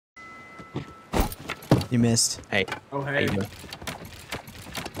You missed. Hey. Oh, hey.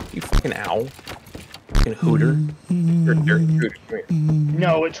 You fucking owl. Fucking hooter. You're a dirty hooter. Come here.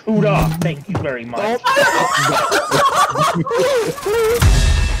 No, it's hoot off. Thank you very much.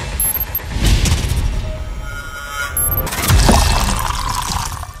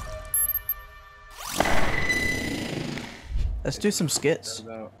 Let's do some skits.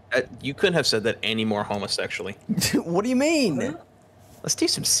 You couldn't have said that any more homosexually. What do you mean? Let's do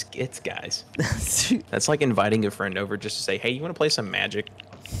some skits, guys. That's like inviting a friend over just to say, hey, you want to play some magic?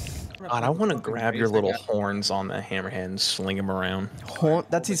 God, I want to grab your little horns on the hammerhead and sling them around.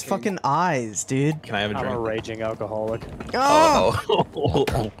 That's his fucking eyes, dude. Can I have a drink? I'm a raging alcoholic.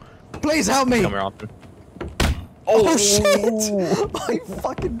 Oh! Please help me! Come here, Austin. Oh, shit! I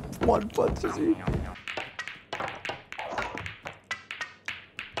fucking one punches you.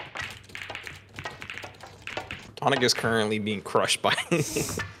 Tonic is currently being crushed by.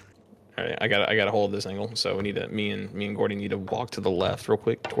 All right, I gotta hold this angle. So we need to, me and Gordy need to walk to the left real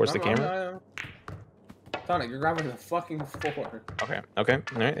quick towards the camera. Tonic, you're grabbing the fucking floor. Okay. All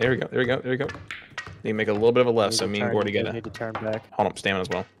right, there we go. Need to make a little bit of a left, so me and Gordy gotta. Need to turn back. Hold on, stamina as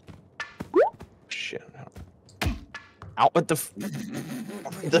well. Shit. Out! What the?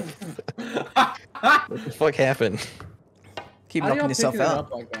 What the fuck happened? Keep knocking yourself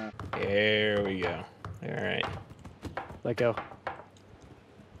out. Like that? There we go. All right. Let go.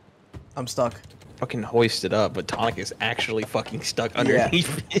 I'm stuck. Fucking hoist it up, but Tonic is actually fucking stuck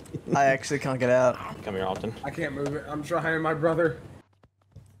underneath it. I actually can't get out. Come here, Alton. I can't move it. I'm trying, my brother.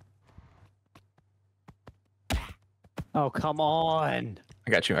 Oh, come on. I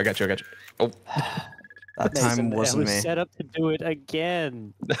got you. Oh. That time wasn't me. It was set up to do it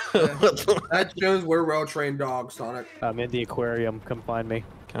again. That shows we're well-trained dogs, Sonic. I'm in the aquarium. Come find me.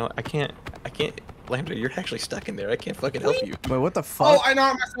 I can't. Lambda, you're actually stuck in there. I can't fucking help you. Wait, what the fuck? Oh, I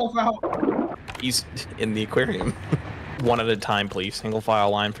knocked myself out. He's in the aquarium. One at a time, please. Single file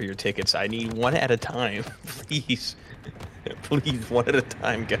line for your tickets. I need one at a time, please. Please, one at a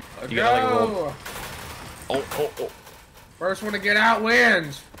time, guys. You gotta like roll. Oh. First one to get out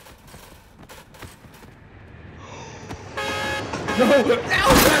wins. No!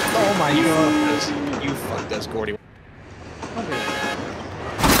 Oh my god. You fucked us, Gordy.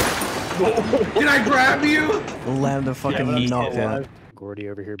 Did I grab you? Lambda fucking knocked out. Gordy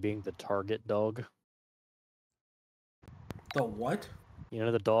over here being the target dog. The what? You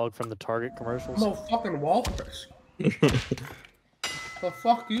know the dog from the Target commercials? No fucking walrus. The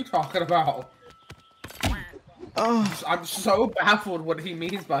fuck are you talking about? Oh. I'm so baffled what he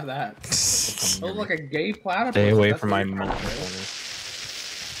means by that. It looks like a gay platypus. Stay away from my mouth.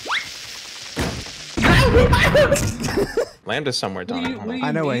 Lambda's somewhere, Donna.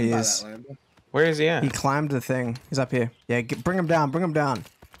 I know where he is. Where is he at? He climbed the thing. He's up here. Yeah, bring him down. Bring him down.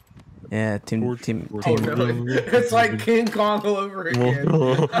 Yeah, team. Oh, no. It's like King Kong all over again.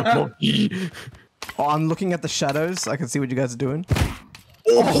 Oh, I'm looking at the shadows. I can see what you guys are doing.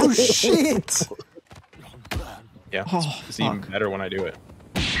 Oh shit! Yeah, it's even better when I do it.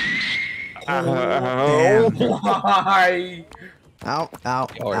 Damn. Why? Ow.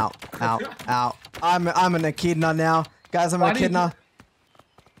 I'm an echidna now. Guys, I'm an echidna.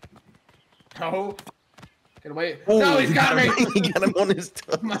 No. Get away. Oh, no, he's got me. He got him on his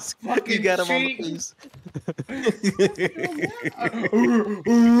tongue. My fucking He got him cheek. on the face.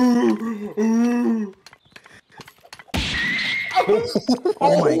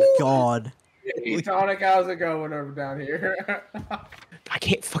 Oh my god. Hey, Tonic, how's it going over down here? I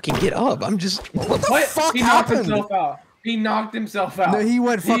can't fucking get up. I'm just. What the fuck He knocked happened? himself out. He knocked himself out. No, he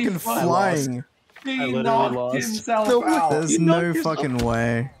went fucking flying. He knocked himself out. There's no fucking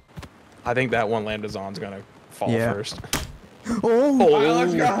way. I think that one Lambda's on's gonna fall first. Oh! Alright,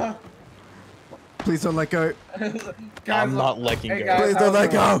 let's go. Please don't let go. Guys, I'm not letting go. guys, Please don't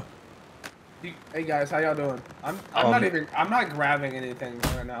let go. Hey guys, how y'all doing? I'm not grabbing anything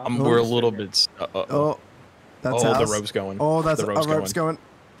right now. We're a little bit. Oh, that's the rope's going. Oh, that's the rope's going.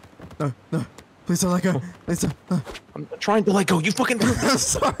 No. Please don't let go. Please don't. I'm trying to let go. You fucking. I'm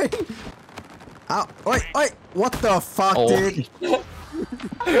sorry. Ow. Wait. What the fuck, dude?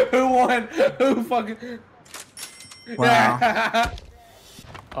 Who won? Who fucking? Wow.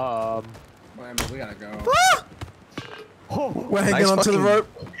 Wait a minute, we gotta go. We're hanging onto the rope.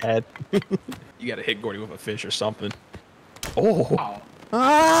 You gotta hit Gordy with a fish or something. Oh.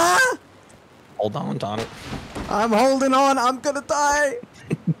 Ah! Hold on, Tonic. I'm holding on. I'm gonna die.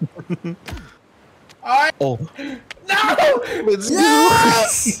 Oh. No!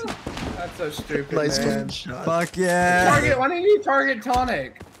 Yes! That's so stupid, Nice man. shot. Fuck yeah. Why didn't you target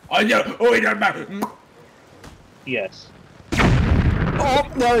Tonic? Oh yeah. Oh, he got back. Yes. Oh,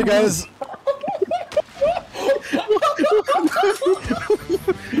 there he goes.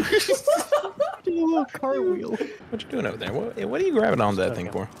 Do a little cartwheel. What you doing over there? What are you grabbing onto that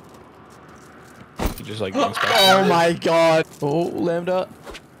thing for? You just like bounce back. Oh my god. Oh, Lambda.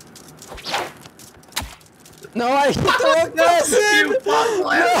 No, I hit the wrong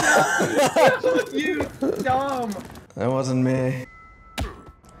person! You dumb. That wasn't me.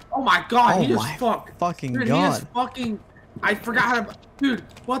 Oh my god, Oh he my just fucked. fucking Dude, god. he just fucking. I forgot how to. Dude,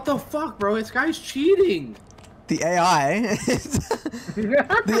 what the fuck, bro? This guy's cheating. The AI. The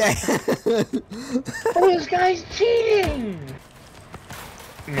AI. Oh, this guy's cheating!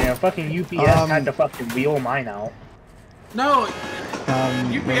 Yeah, fucking UPS had to fucking wheel mine out. No.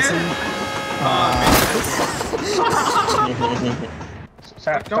 Mason.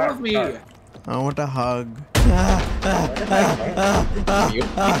 Go with me. I want a hug.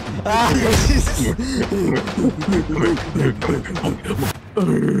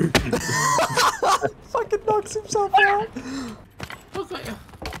 Fucking knocks himself out. Okay.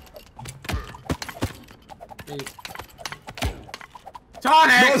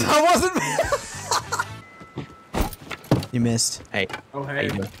 Tonic! No, that wasn't me. You missed. Hey. Oh, How hey. you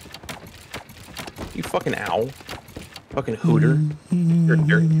doing? You fucking owl. Fucking hooter. You're a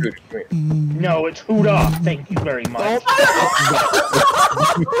dirty hooter. Come here. No, it's hoot off. Thank you very much.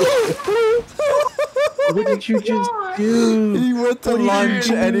 What did you just do? He went to lunch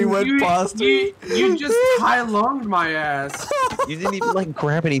and he went past me. You just high lunged my ass. You didn't even like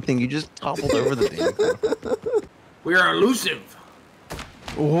grab anything. You just toppled over the damn thing. We are elusive.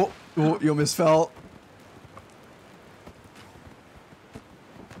 Oh, you almost fell.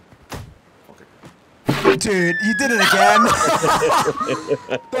 Dude, you did it again.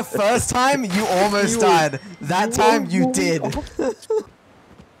 The first time you almost died. That time you did.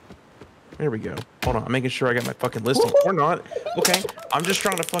 There we go. Hold on, I'm making sure I got my fucking listing. Or not. Okay, I'm just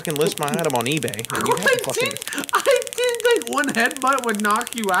trying to fucking list my item on eBay. And you have to fucking... I didn't think one headbutt would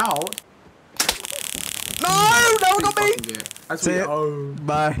knock you out. No, not me. That's See what it. Oh.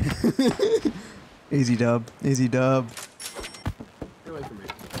 Bye. Easy dub. Easy dub. Get away from me.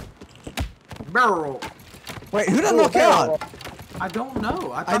 Barrel. Wait, who did I knock out? I don't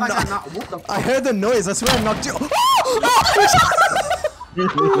know. I thought I got knocked. What the fuck? I heard the noise. I swear I knocked you.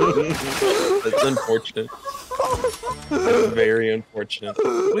 That's unfortunate. That's very unfortunate.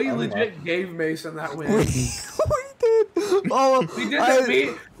 We legit gave Mason that win. We did. Oh, We did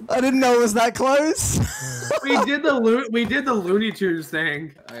the I didn't know it was that close. we did the Looney Tunes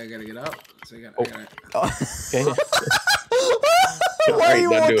thing. I gotta get up. So I gotta. Okay. Why are you Alright,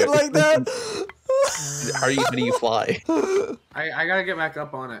 now do walking it. like that? How do you fly? I gotta get back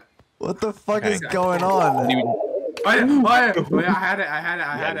up on it. What the fuck Okay. is going on? I had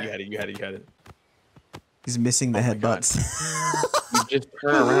it. You had it. He's missing the headbutts. You just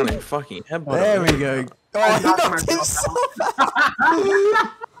turn around and fucking headbutt. There we go. Oh, he knocked knocked myself himself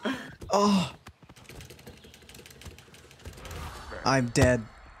out. Oh. I'm dead.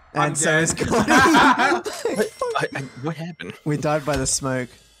 I'm And so is dead. Cody. What happened? We died by the smoke.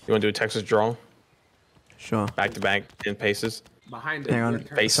 You want to do a Texas draw? Sure. Back to back, 10 paces. Behind it. Hang on. Your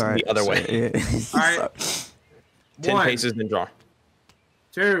turn. Face the other way. Yeah. Alright. 10 1, paces, then draw.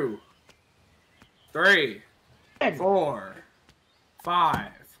 2, 3, 4, 5,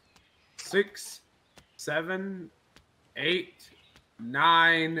 6, 7, 8,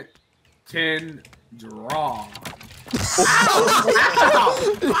 9, 10. Draw.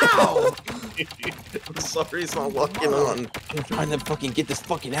 Ow! I'm sorry, it's not locking on. I'm trying to fucking get this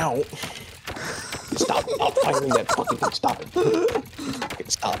fucking out. Stop firing that fucking thing. Stop it. Okay,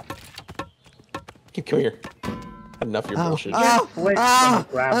 stop. Okay, come here. Had enough of your bullshit.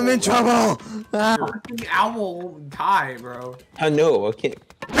 I'm in trouble. Fucking owl won't die, bro. I know, I can't.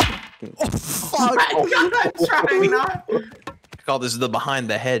 Oh, fuck. I'm trying not. I call this the behind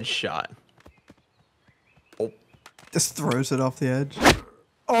the head shot. Just throws it off the edge.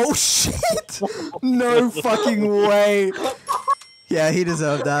 Oh shit! No fucking way. Yeah, he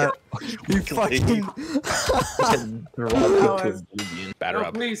deserved that. You fucking. Batter No,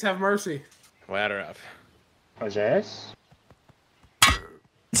 up. please have mercy. Batter up. What's this?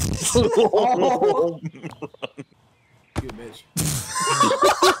 You bitch.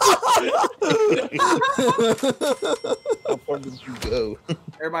 How far did you go?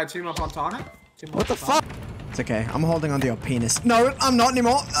 Everybody team up on Tonic? What the fuck? It's okay. I'm holding onto your penis. No, I'm not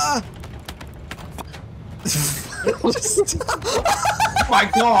anymore. Oh my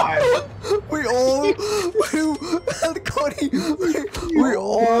god! We all, Cody, we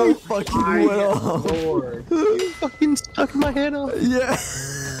all fucking went off. Lord. Fucking stuck my head up. Yeah.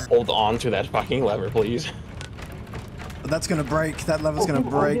 Hold on to that fucking lever, please. That's gonna break. That level's gonna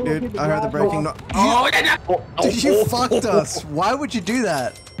break, dude. I heard the breaking. Oh, Dude, you fucked us. Why would you do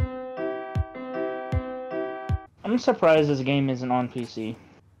that? I'm surprised this game isn't on PC.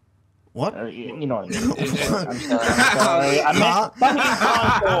 What? You know what I mean. I'm sorry. I meant fucking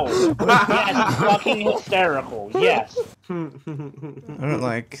console. Yes, fucking hysterical. Yes. I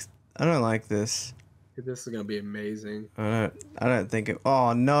don't like this. This is gonna be amazing. I don't think it.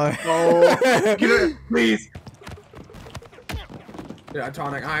 Oh no. Oh, get it, please. Yeah,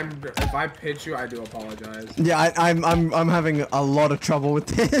 Tonic. If I pitch you, I do apologize. Yeah, I'm having a lot of trouble with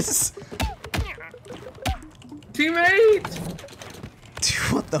this. Teammate!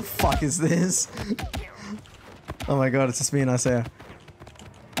 Dude, what the fuck is this? Oh my god, it's just me and Isaiah.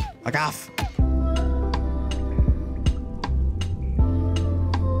 Fuck off.